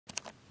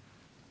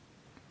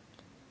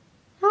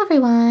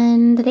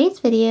everyone!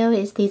 Today's video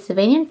is the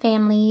Sylvanian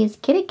family's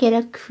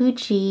Kira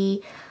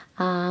Kuji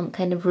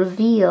kind of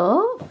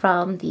reveal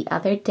from the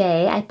other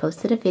day. I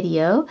posted a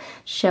video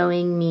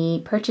showing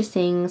me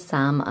purchasing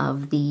some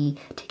of the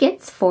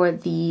tickets for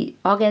the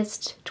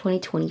August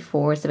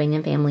 2024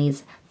 Sylvanian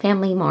family's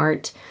Family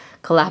Mart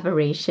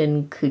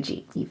collaboration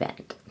kuji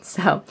event.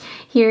 So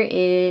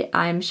here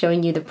I'm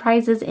showing you the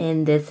prizes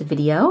in this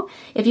video.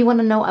 If you want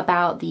to know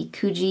about the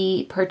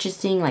kuji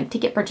purchasing, like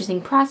ticket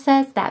purchasing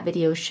process, that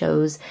video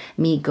shows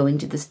me going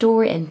to the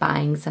store and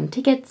buying some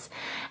tickets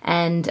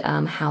and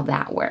how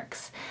that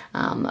works.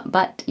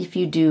 But if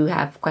you do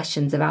have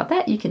questions about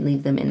that, you can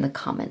leave them in the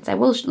comments. I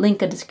will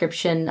link a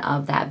description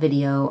of that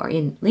video, or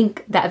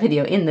link that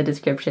video in the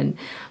description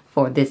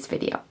for this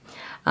video.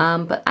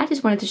 But I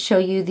just wanted to show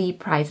you the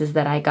prizes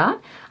that I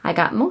got. I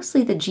got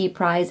mostly the G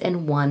prize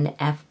and one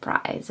F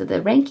prize. So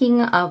the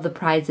ranking of the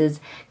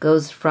prizes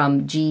goes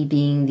from G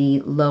being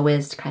the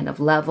lowest kind of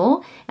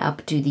level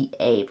up to the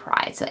A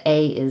prize. So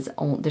A is,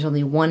 there's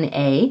only one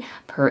A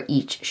per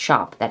each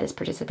shop that is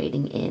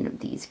participating in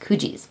these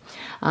kujis.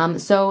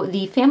 So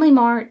the Family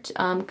Mart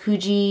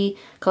kuji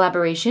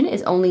collaboration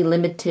is only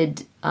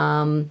limited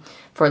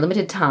for a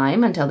limited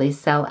time until they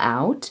sell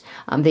out.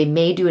 They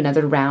may do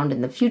another round in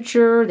the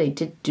future. They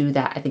did do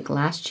that, I think,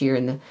 last year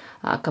in the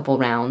couple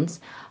rounds.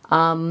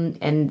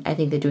 And I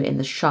think they do it in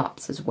the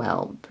shops as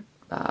well,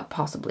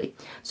 possibly.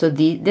 So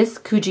this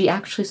kuji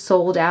actually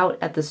sold out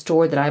at the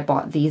store that I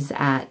bought these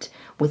at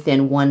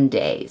within one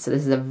day. So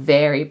this is a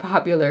very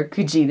popular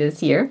kuji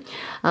this year.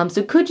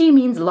 So kuji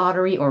means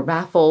lottery or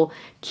raffle.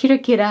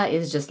 Kira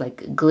is just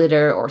like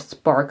glitter or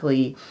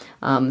sparkly.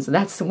 So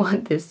that's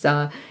what this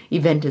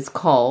event is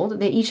called.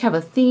 They each have a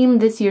theme.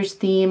 This year's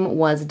theme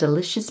was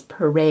Delicious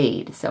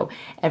Parade. So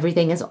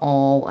everything is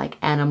all like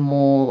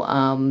animal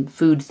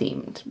food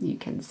themed, you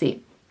can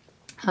see.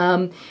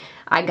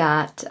 I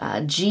got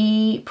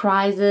G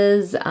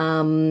prizes.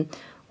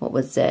 What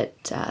was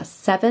it?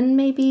 7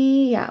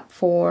 maybe? Yeah,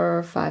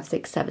 4, 5,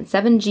 6, 7.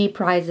 7 G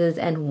prizes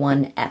and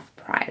 1 F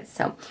prize.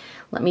 So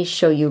let me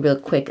show you real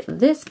quick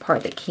this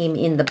part that came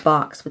in the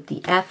box with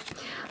the F.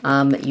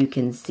 You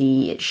can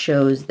see it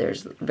shows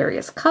there's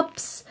various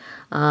cups.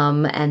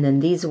 And then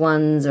these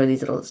ones are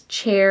these little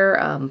chair,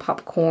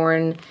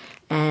 popcorn,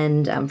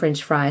 and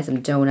French fries,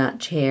 some donut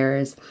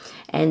chairs.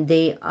 And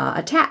they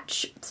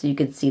attach. So you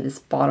can see this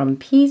bottom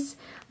piece,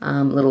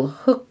 little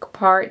hook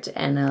part,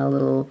 and a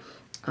little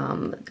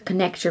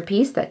connector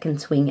piece that can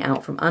swing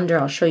out from under.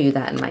 I'll show you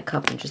that in my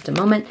cup in just a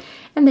moment.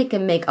 And they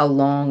can make a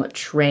long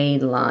tray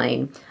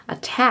line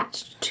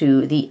attached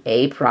to the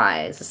A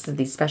prize. This is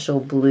the special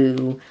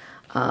blue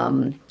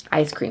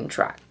ice cream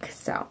truck.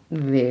 So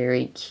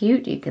very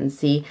cute. You can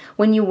see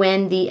when you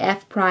win the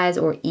F prize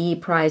or E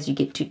prize, you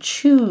get to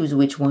choose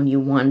which one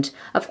you want,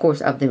 of course,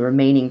 of the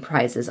remaining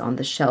prizes on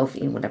the shelf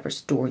in whatever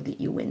store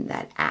that you win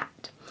that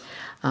at.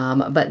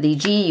 But the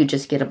G, you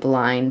just get a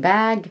blind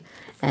bag.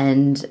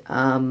 And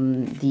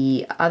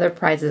the other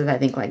prizes, I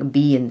think like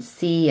B and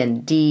C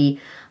and D,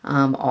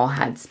 all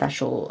had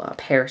special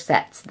pair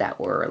sets that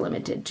were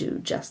limited to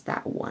just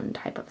that one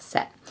type of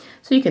set.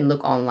 So you can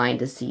look online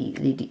to see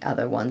the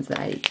other ones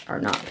that are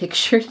not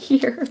pictured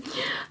here.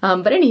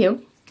 But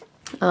anywho,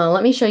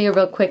 let me show you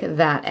real quick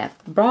that F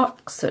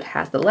box. So it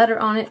has the letter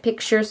on it,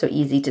 picture, so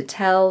easy to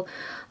tell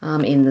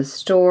in the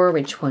store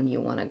which one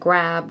you want to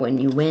grab when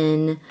you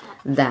win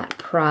that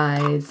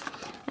prize.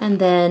 And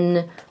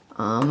then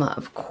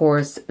of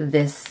course,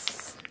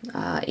 this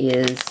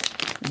is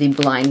the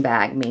blind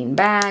bag, main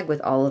bag,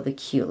 with all of the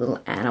cute little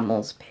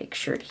animals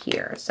pictured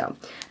here. So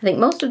I think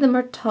most of them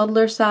are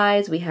toddler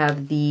size. We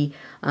have the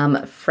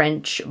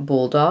French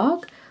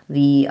bulldog,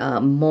 the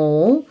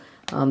mole,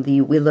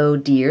 the willow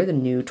deer, the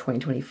new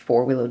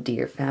 2024 willow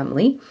deer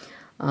family.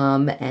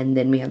 And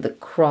then we have the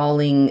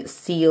crawling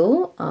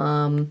seal.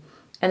 And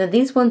then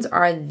these ones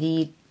are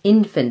the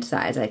infant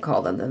size, I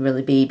call them, the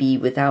really baby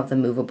without the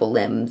movable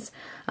limbs.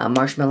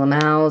 Marshmallow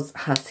mouse,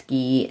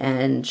 husky,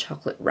 and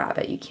chocolate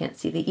rabbit. You can't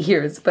see the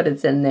ears, but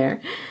it's in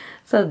there.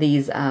 So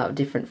these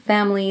different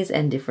families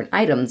and different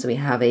items. We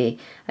have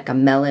like a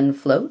melon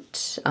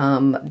float,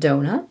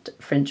 donut,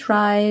 French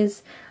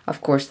fries. Of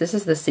course, this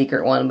is the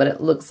secret one, but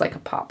it looks like a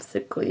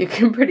popsicle. You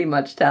can pretty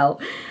much tell.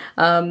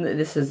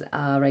 This is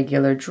a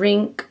regular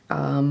drink,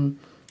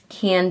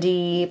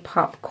 candy,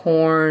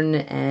 popcorn,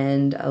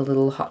 and a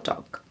little hot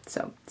dog.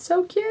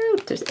 So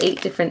cute. There's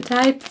 8 different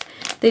types.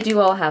 They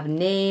do all have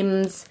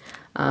names.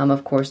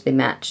 Of course, they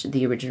match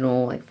the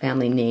original like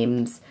family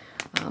names.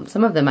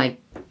 Some of them I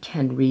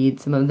can read,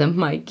 some of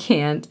them I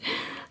can't.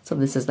 So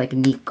this is like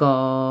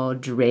Nico,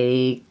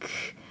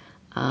 Drake,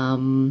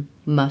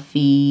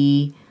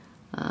 Muffy,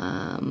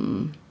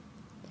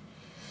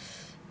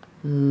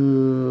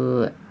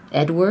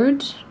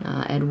 Edward,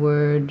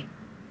 Edward,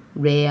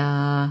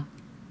 Rhea,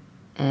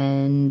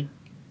 and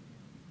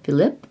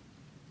Philip.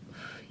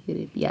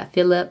 Yeah,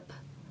 Philip.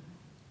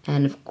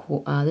 And of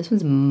course, this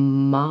one's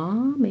Ma,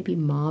 maybe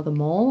Ma the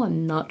Mole,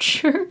 I'm not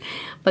sure.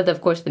 But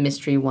of course the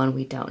mystery one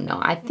we don't know.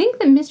 I think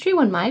the mystery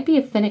one might be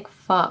a Fennec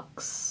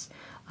Fox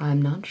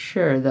I'm not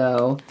sure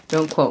though.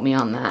 Don't quote me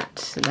on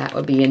that. That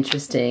would be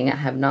interesting. I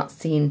have not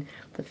seen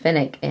the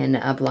Finnick in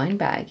a blind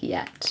bag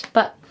yet.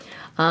 But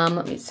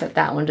let me set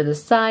that one to the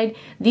side.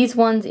 These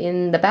ones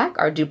in the back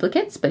are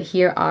duplicates, but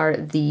here are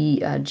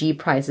the G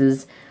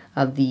prices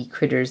of the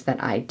critters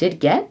that I did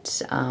get.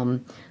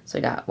 So I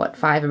got, what,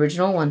 5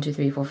 original? 1, 2,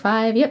 3, 4,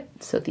 5. Yep.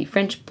 So the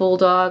French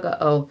Bulldog.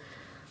 Uh-oh.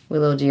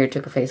 Willow Deer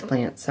took a face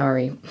plant.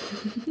 Sorry.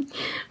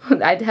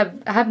 I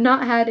have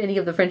not had any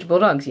of the French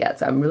Bulldogs yet,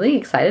 so I'm really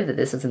excited that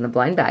this is in the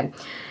blind bag.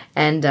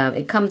 And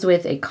it comes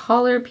with a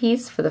collar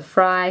piece for the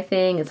fry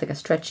thing. It's like a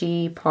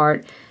stretchy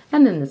part.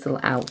 And then this little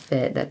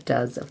outfit that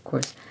does, of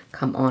course,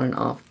 come on and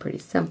off pretty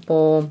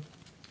simple,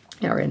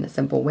 or in a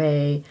simple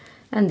way.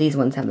 And these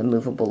ones have the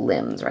movable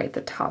limbs, right?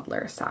 The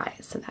toddler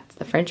size. So that's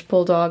the French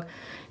Bulldog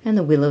and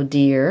the Willow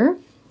Deer.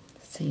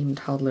 Same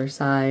toddler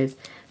size.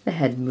 The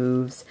head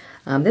moves.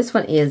 This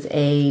one is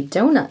a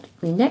donut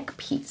neck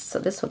piece. So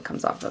this one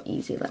comes off real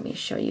easy. Let me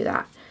show you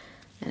that.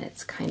 And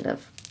it's kind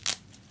of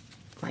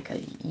like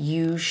a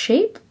U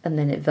shape, and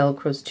then it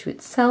velcros to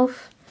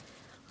itself.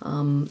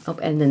 Oh,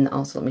 and then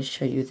also let me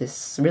show you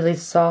this really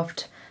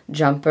soft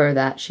jumper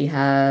that she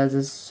has.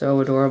 Is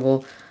so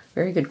adorable.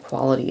 Very good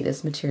quality.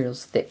 This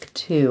material's thick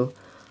too.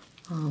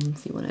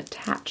 So you want to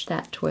attach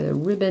that to where the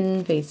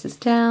ribbon faces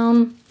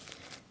down,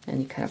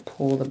 and you kind of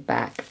pull the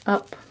back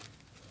up.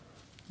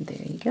 There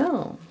you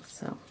go.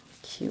 So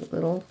cute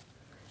little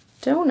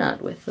donut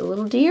with the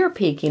little deer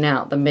peeking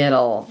out the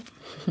middle.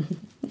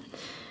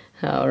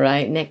 All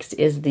right, next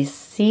is the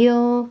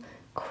Seal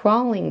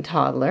Crawling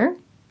Toddler.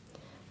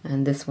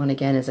 And this one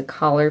again is a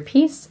collar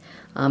piece.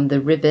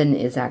 The ribbon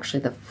is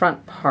actually the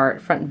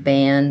front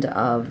band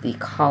of the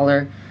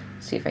collar.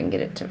 See if I can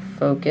get it to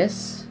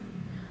focus.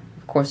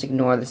 Of course,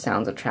 ignore the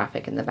sounds of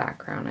traffic in the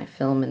background. I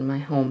film in my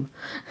home.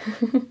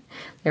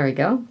 There we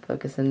go,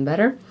 focusing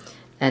better.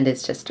 And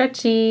it's just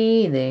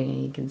stretchy, there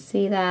you can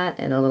see that,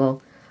 and a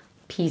little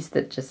piece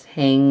that just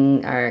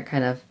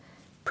kind of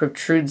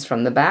protrudes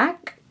from the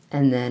back.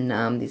 And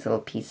then these little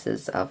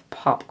pieces of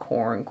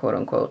popcorn, quote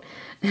unquote,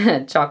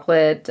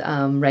 chocolate,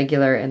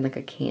 regular, and like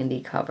a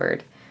candy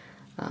covered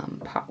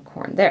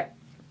popcorn there.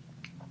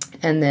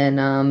 And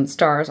then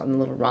stars on the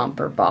little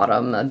romper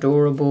bottom,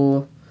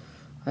 adorable.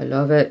 I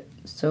love it,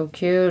 so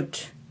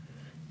cute.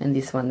 And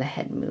this one, the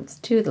head moves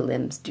too, the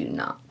limbs do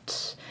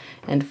not.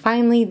 And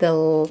finally,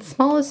 the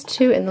smallest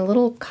two in the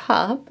little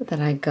cup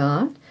that I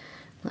got.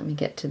 Let me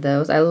get to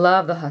those. I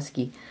love the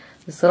Husky.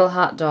 This little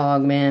hot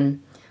dog,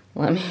 man.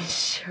 Let me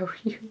show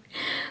you.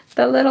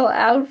 The little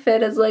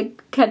outfit is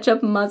like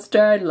ketchup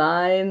mustard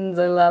lines.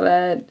 I love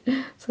it.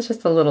 So it's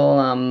just a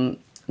little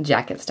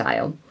jacket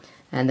style.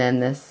 And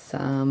then this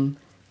kind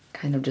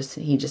of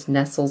he just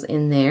nestles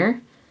in there.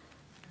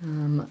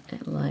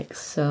 Like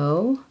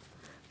so.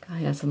 Guy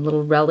has some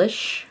little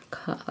relish,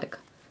 like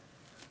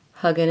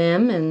hugging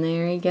him, and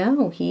there you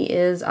go. He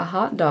is a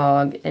hot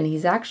dog, and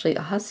he's actually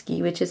a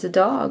husky, which is a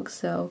dog,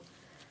 so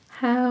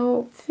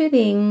how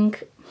fitting.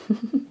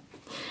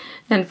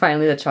 And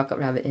finally, the chocolate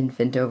rabbit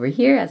infant over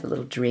here has a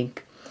little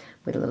drink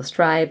with little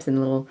stripes and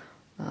a little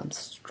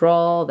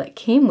straw that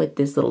came with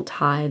this little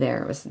tie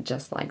there. It was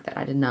just like that.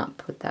 I did not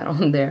put that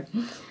on there.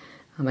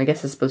 I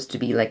guess it's supposed to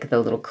be like the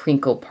little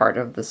crinkle part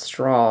of the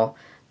straw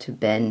to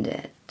bend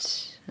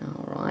it.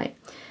 All right.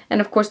 And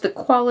of course, the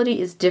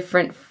quality is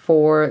different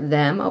for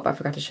them. Oh, I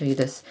forgot to show you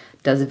this.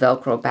 Does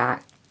Velcro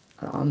back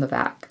on the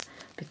back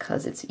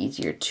because it's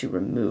easier to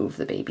remove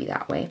the baby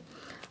that way.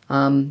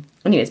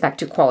 Anyways, back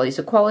to quality.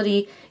 So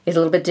quality is a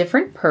little bit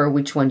different per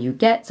which one you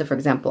get. So for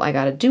example, I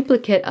got a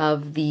duplicate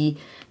of the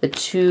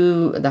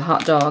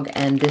hot dog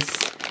and this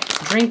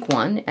drink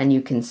one, and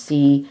you can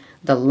see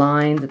the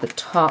lines at the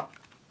top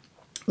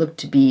look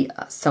to be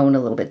sewn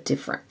a little bit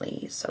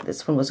differently. So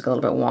this one was a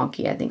little bit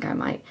wonky. I think I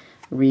might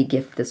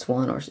re-gift this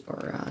one or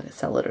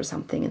sell it or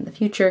something in the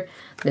future.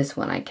 This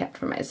one I kept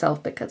for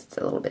myself because it's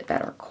a little bit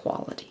better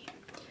quality.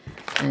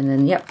 And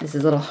then, yep, this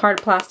is a little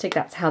hard plastic.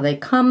 That's how they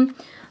come,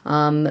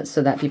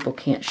 so that people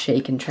can't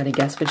shake and try to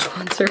guess which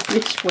ones are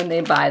which when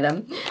they buy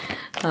them.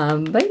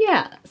 But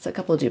yeah, it's a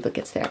couple of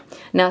duplicates there.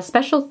 Now,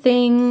 special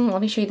thing,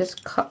 let me show you this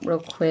cup real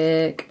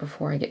quick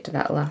before I get to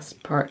that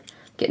last part.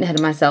 Getting ahead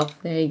of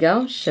myself. There you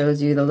go.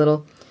 Shows you the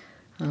little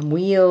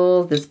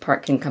wheels. This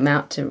part can come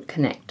out to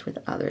connect with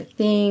other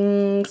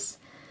things.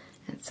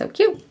 It's so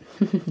cute.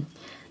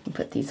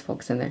 Put these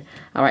folks in there.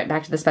 All right,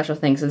 back to the special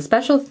thing. So the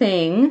special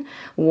thing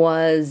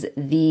was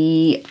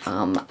the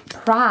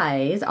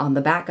prize on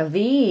the back of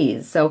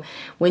these. So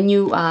when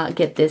you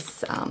get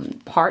this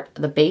part,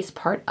 the base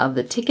part of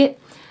the ticket,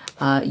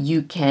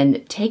 you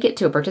can take it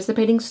to a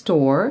participating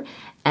store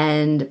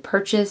and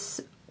purchase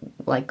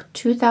like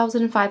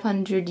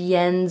 2,500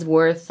 yens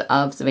worth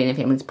of Sylvanian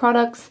Families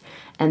products,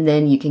 and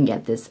then you can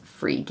get this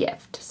free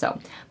gift. So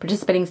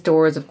participating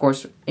stores, of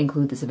course,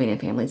 include the Sylvanian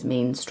Families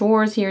main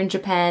stores here in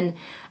Japan,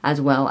 as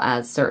well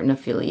as certain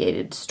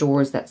affiliated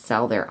stores that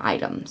sell their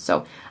items.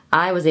 So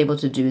I was able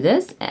to do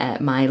this at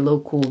my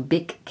local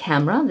Big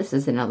Camera. This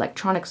is an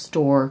electronics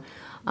store,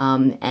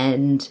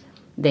 and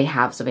they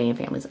have Sylvanian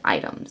Families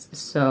items.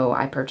 So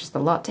I purchased the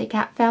Latte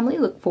Cat family.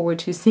 Look forward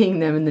to seeing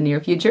them in the near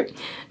future.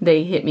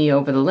 They hit me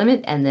over the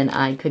limit, and then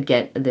I could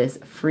get this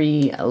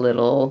free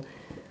little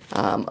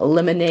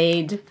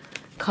lemonade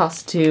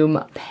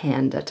costume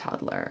panda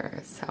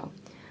toddler. So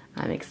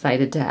I'm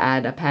excited to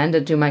add a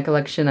panda to my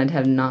collection. I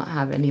have not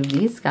have any of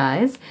these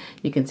guys.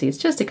 You can see it's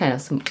just a kind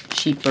of some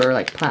cheaper,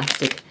 like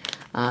plastic,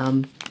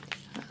 what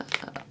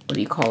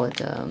do you call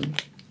it,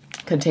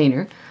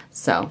 container.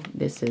 So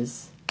this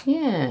is,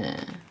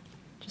 yeah,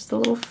 just a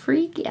little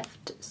free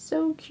gift.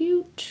 So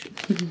cute.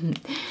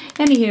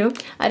 Anywho,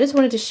 I just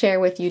wanted to share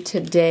with you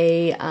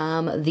today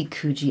the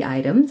kuji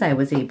items I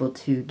was able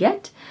to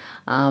get.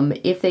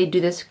 If they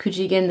do this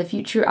kuji again in the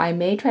future, I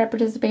may try to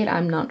participate.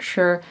 I'm not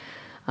sure.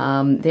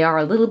 They are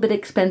a little bit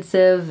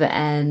expensive,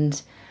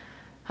 and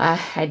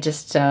I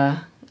just,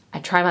 I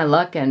try my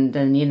luck, and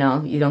then, you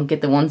know, you don't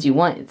get the ones you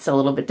want. It's a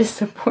little bit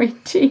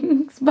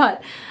disappointing,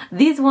 but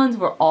these ones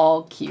were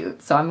all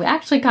cute. So I'm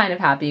actually kind of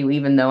happy,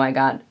 even though I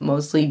got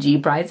mostly G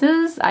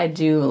prizes. I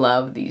do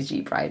love these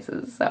G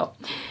prizes. So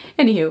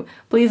anywho,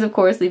 please, of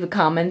course, leave a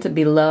comment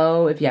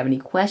below if you have any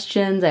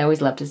questions. I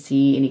always love to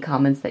see any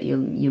comments that you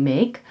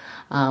make.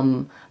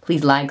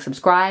 Please like,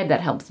 subscribe,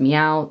 that helps me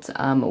out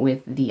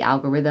with the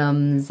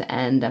algorithms,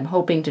 and I'm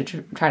hoping to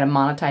try to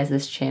monetize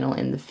this channel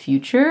in the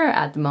future.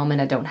 At the moment,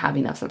 I don't have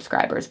enough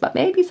subscribers, but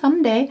maybe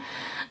someday.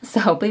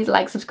 So please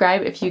like,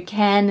 subscribe if you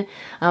can.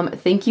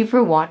 Thank you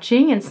for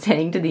watching and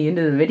staying to the end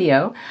of the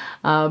video.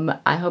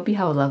 I hope you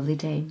have a lovely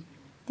day.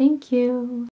 Thank you.